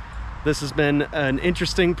watching. This has been an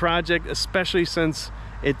interesting project, especially since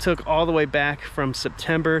it took all the way back from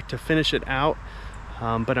September to finish it out.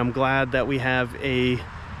 But I'm glad that we have a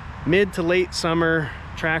mid to late summer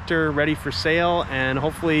tractor ready for sale, and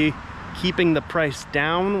hopefully keeping the price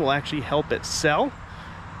down will actually help it sell,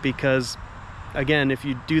 because again, if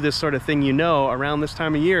you do this sort of thing, you know, around this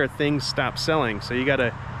time of year things stop selling, so you got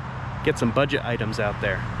to get some budget items out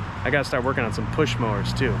there. I got to start working on some push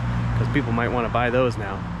mowers too, because people might want to buy those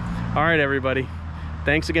now. All right, everybody,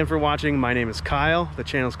 thanks again for watching. My name is Kyle. The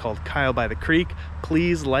channel is called Kyle by the Creek.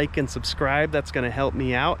 Please like and subscribe. That's going to help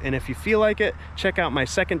me out. And if you feel like it, check out my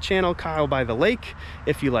second channel, Kyle by the Lake.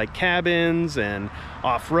 If you like cabins and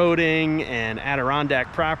off-roading and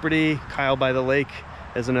Adirondack property, Kyle by the Lake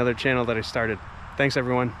is another channel that I started. Thanks,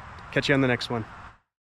 everyone. Catch you on the next one.